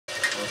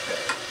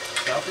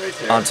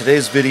On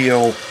today's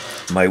video,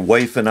 my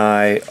wife and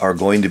I are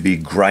going to be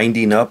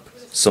grinding up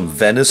some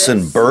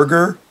venison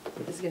burger.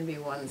 This is going to be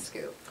one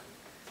scoop.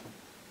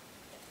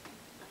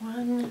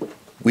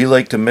 We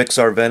like to mix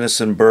our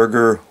venison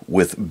burger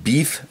with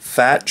beef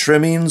fat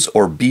trimmings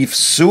or beef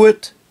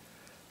suet.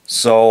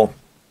 So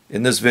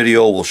in this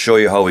video, we'll show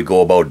you how we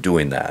go about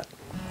doing that.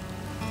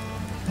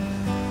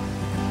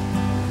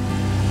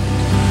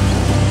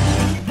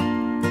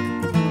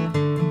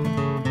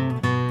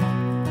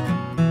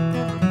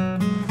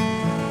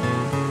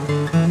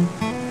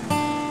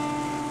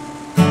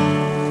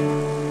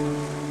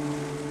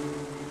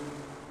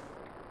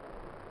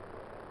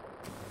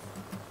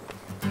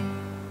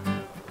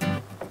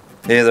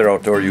 Hey there,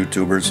 outdoor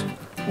YouTubers.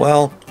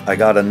 Well, I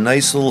got a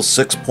nice little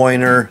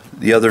 6-pointer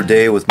the other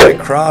day with my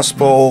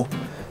crossbow,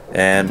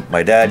 and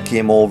my dad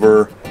came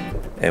over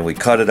and we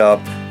cut it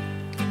up,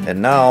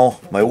 and now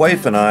my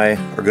wife and I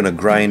are going to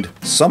grind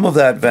some of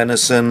that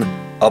venison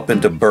up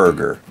into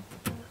burger.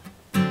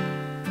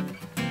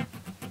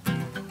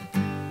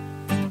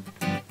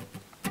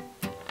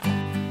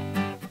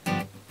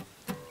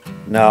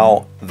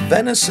 Now,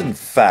 venison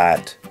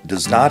fat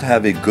does not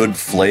have a good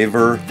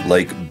flavor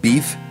like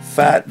beef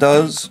fat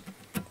does,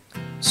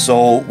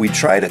 so we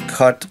try to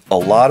cut a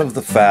lot of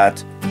the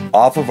fat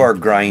off of our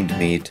grind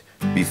meat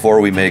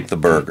before we make the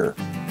burger.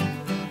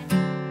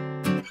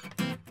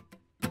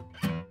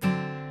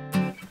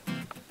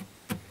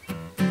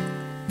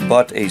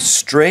 But a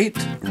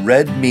straight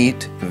red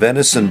meat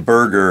venison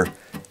burger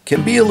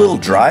can be a little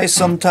dry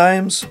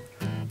sometimes,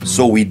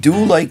 so we do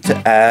like to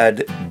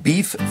add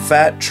beef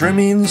fat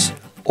trimmings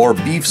or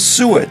beef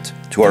suet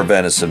to our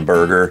venison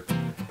burger.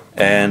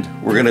 And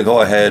we're going to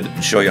go ahead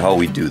and show you how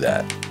we do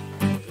that.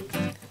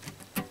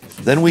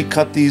 Then we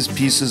cut these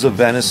pieces of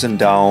venison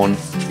down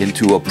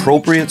into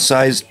appropriate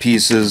sized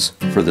pieces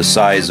for the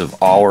size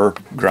of our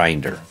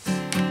grinder.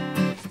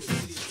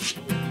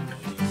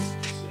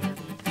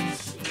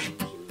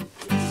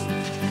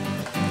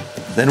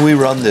 Then we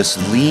run this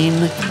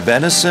lean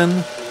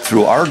venison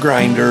through our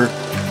grinder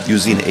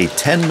using a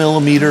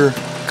 10mm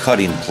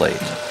cutting plate.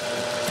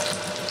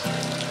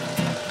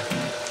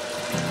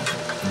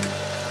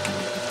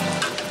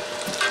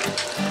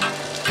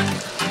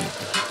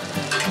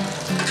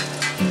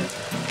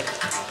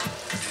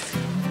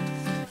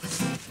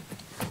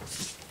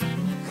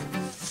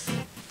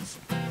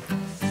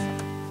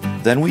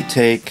 Then we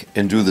take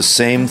and do the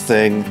same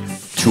thing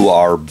to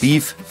our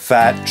beef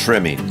fat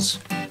trimmings.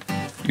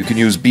 You can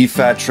use beef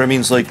fat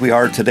trimmings like we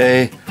are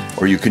today,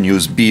 or you can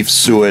use beef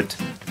suet.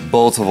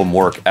 Both of them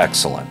work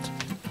excellent.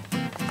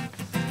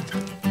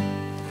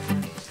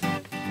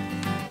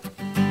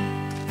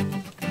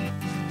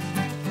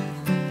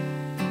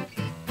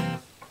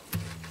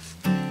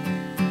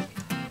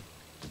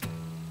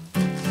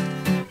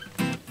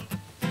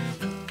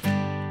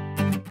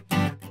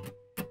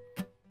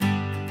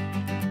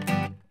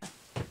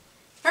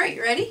 Alright,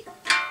 you ready?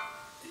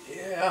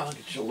 Yeah, I'll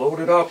get you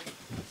loaded up.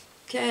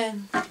 Okay.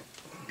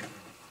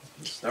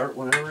 Start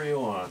whenever you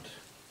want.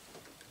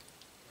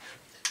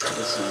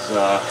 These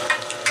are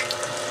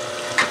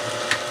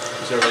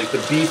like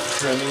the beef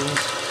trimmings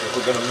that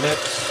we're going to mix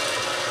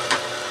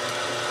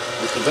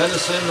with the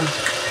venison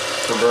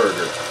for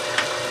burger.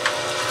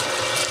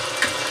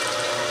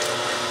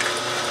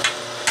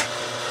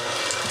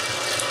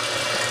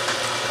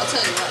 I'll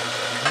tell you what.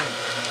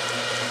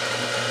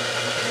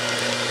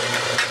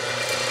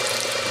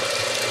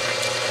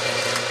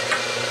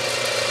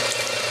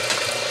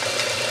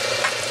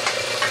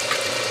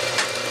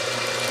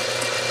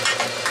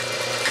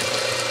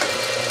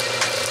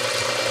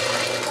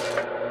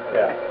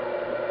 Yeah.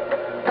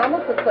 It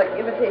almost looks like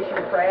imitation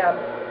crab.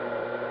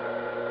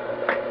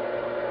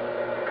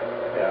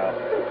 Yeah.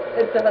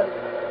 It does.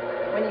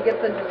 When you get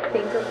the just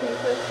pinker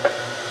pieces.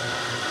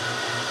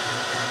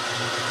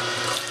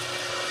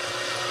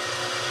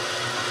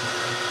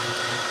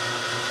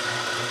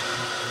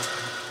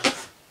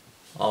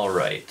 All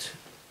right.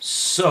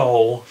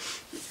 So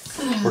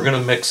we're going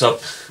to mix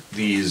up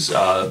these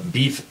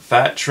beef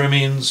fat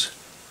trimmings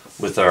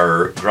with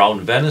our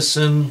ground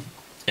venison,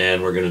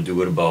 and we're going to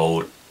do it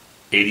about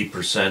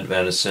 80%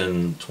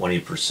 venison,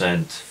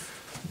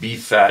 20%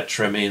 beef fat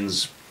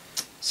trimmings.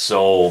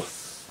 So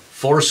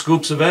 4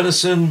 scoops of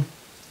venison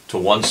to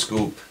 1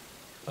 scoop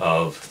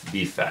of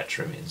beef fat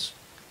trimmings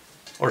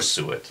or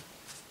suet.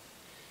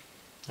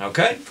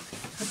 Okay?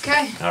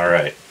 Okay. All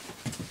right.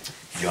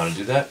 You want to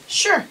do that?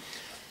 Sure.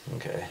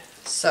 Okay.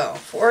 So,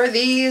 4 of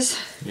these.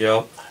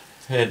 Yep.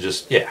 And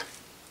just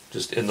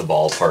in the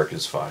ballpark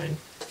is fine.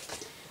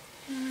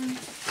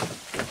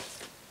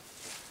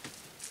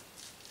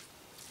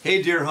 Hey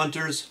deer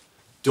hunters,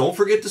 don't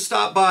forget to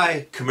stop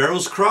by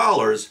Camaro's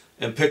Crawlers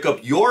and pick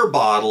up your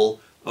bottle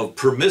of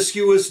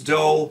promiscuous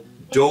doe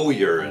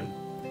urine.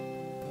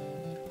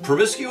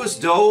 Promiscuous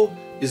doe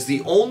is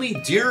the only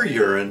deer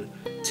urine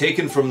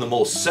taken from the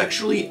most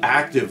sexually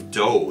active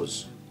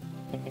does.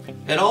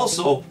 And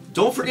also,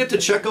 don't forget to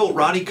check out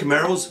Ronnie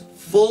Camaro's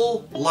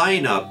full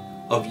lineup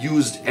of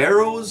used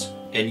arrows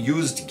and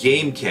used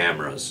game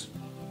cameras.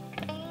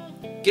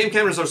 Game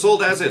cameras are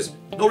sold as is.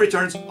 No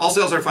returns. All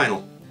sales are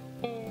final.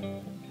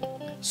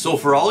 So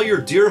for all your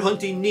deer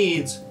hunting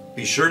needs,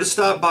 be sure to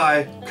stop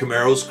by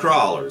Camaro's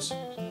Crawlers.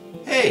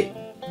 Hey,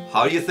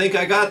 how do you think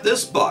I got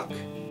this buck?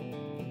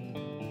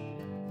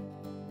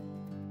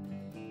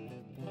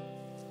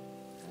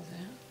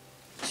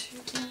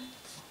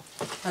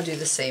 I'll do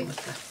the same with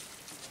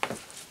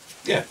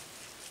the... Yeah.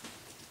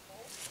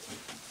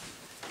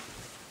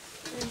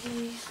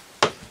 3.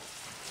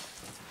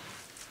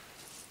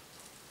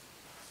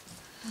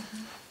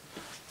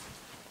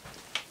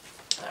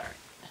 All right.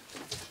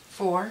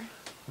 4.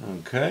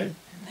 Okay. And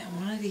then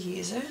one of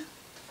these.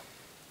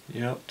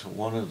 Yep, to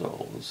one of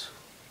those.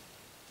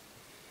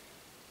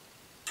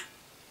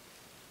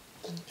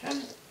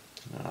 Okay.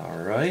 All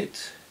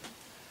right.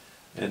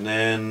 And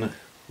then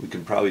we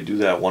can probably do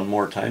that one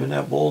more time in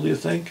that bowl, do you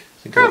think?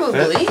 Think it'll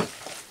fit? Probably.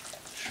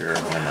 Sure,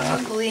 why not?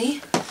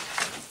 Probably.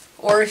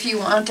 Or if you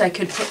want, I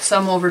could put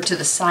some over to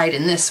the side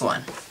in this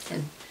one.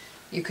 And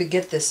you could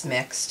get this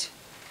mixed.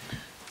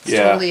 It's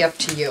totally up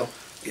to you.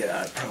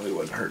 Yeah, it probably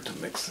wouldn't hurt to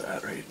mix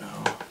that right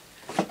now.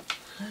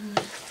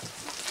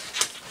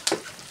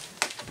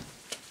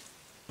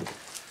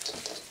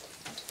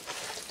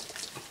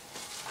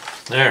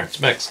 There, it's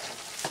mixed.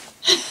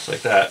 Just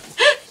like that.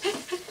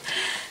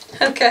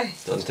 Okay.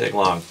 Doesn't take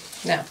long.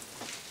 Now.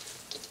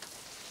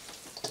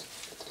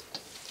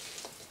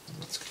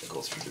 Let's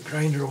go through the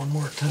grinder one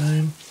more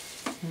time.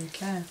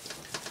 Okay.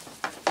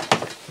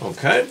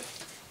 Okay.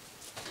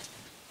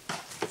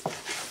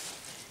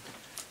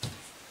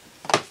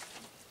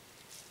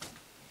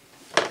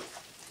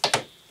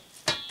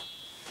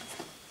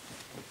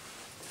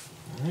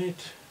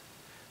 Alright.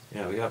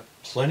 Yeah, we got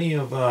plenty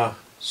of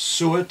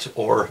suet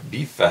or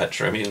beef fat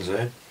trimmings,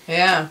 eh?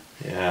 Yeah.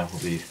 Yeah,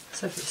 we'll be,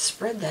 So if you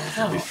spread that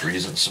we'll be out.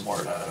 freezing some more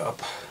of that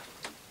up.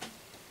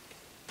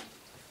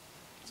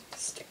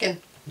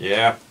 Sticking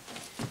Yeah.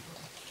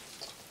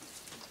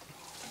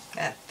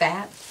 that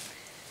fat.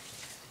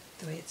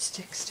 The way it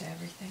sticks to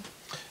everything.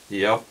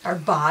 Yep. Our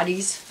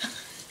bodies.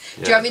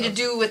 Do you Yeah, want me to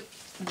do with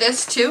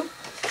this too?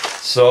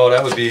 So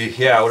that would be,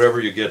 yeah, whatever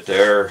you get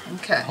there.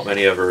 Okay. How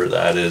many ever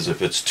that is.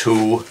 If it's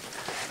 2,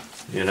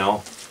 you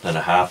know, then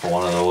a half of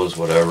one of those,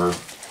 whatever.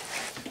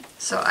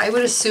 So I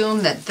would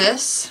assume that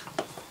this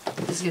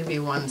is going to be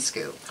 1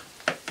 scoop.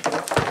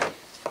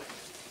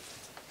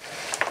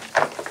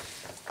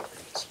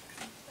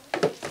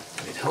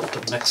 Might help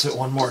to mix it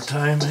one more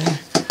time, eh?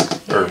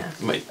 Or Yeah.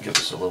 might give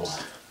us a little.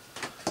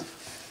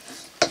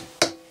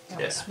 That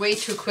was way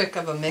too quick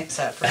of a mix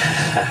up.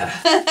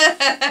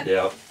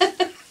 Yeah.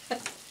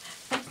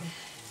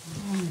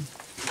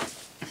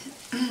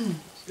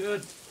 It's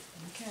good.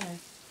 Okay.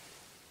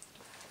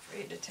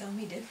 Afraid to tell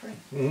me different.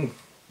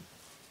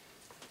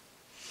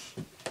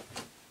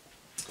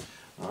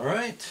 All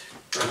right.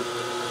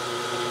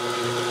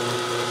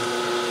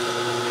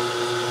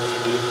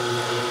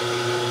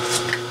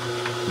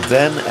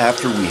 Then,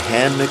 after we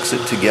hand mix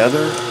it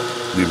together,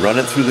 we run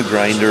it through the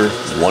grinder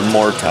one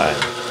more time.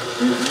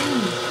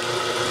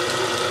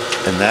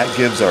 And that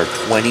gives our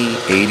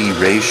 20-80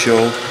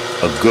 ratio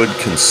a good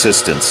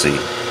consistency.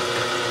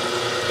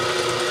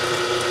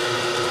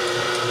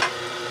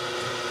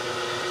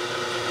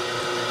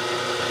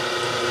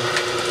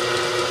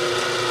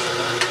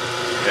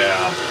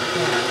 Yeah.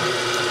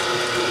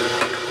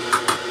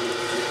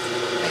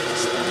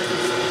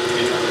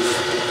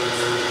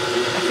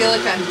 I feel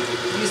like I'm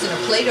using a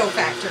Play-Doh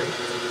factory.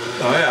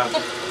 Oh yeah.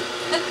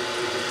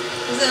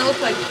 Doesn't it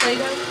look like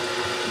Play-Doh?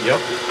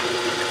 Yep.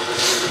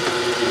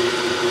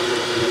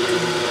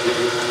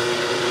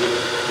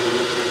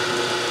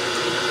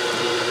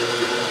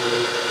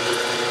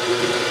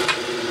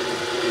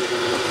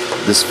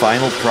 This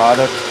final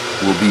product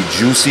will be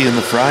juicy in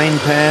the frying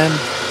pan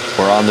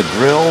or on the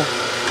grill,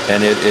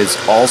 and it is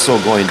also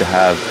going to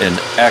have an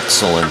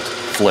excellent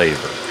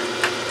flavor.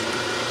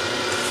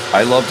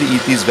 I love to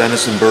eat these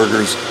venison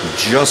burgers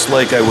just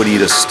like I would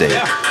eat a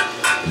steak.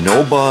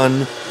 No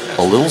bun,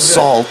 a little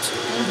salt,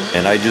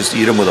 and I just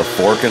eat them with a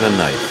fork and a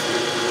knife.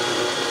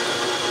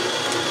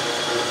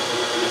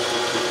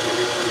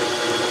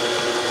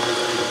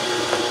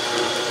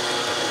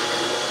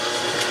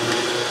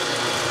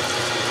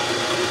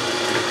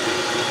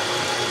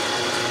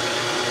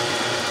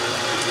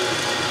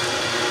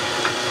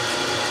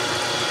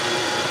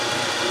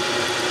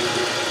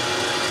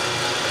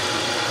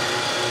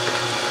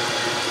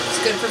 It's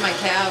good for my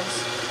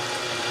calves.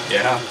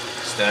 Yeah.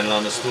 Standing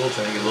on the stool,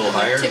 trying to get a little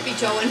higher.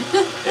 Tippy-toeing.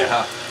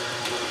 Yeah.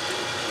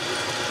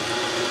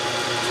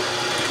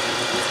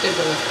 It's good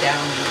to look down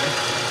when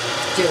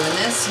you're doing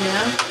this, you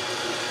know?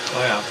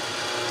 Oh yeah.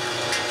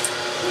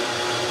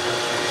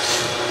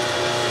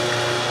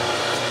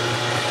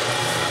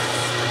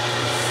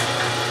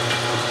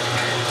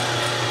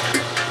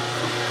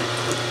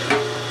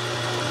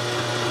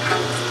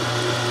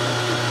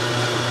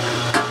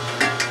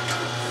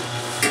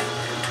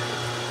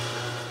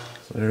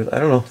 I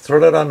don't know. Throw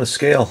that on the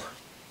scale.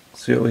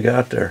 See what we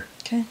got there.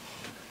 Okay.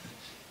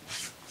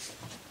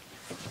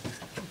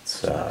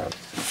 It's, of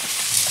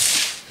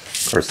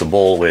course, the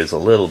bowl weighs a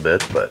little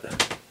bit, but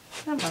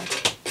Come on.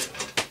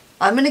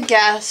 I'm gonna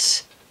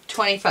guess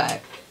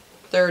 25,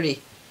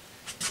 30,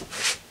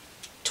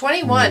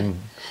 21.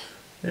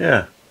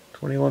 Yeah,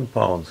 21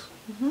 pounds.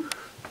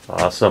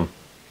 Awesome.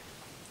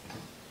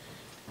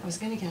 I was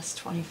gonna guess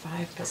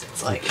 25 because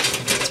it's like,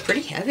 it's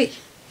pretty heavy.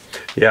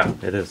 Yeah,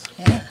 it is.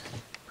 Yeah.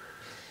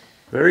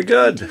 Very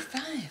good.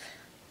 25.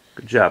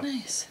 Good job.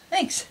 Nice.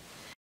 Thanks.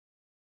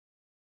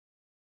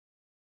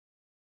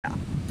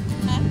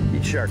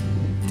 Eat shark.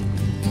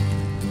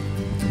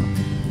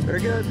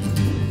 Very good.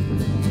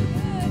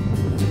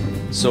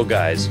 So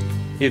guys,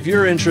 if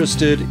you're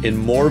interested in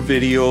more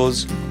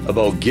videos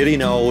about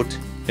getting out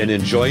and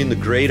enjoying the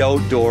great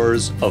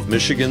outdoors of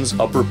Michigan's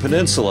Upper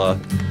Peninsula,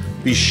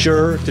 be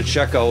sure to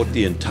check out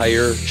the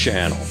entire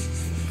channel.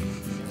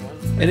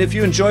 And if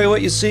you enjoy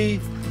what you see,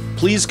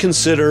 please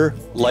consider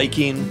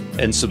liking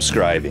and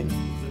subscribing.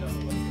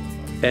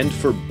 And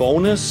for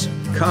bonus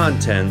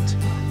content,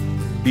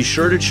 be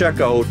sure to check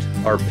out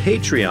our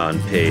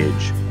Patreon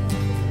page.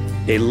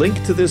 A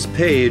link to this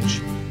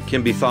page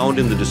can be found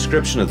in the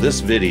description of this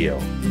video.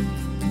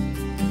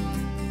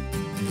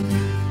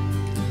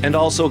 And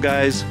also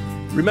guys,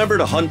 remember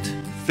to hunt,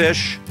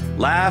 fish,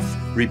 laugh,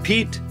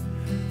 repeat.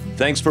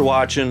 Thanks for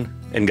watching,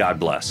 and God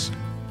bless.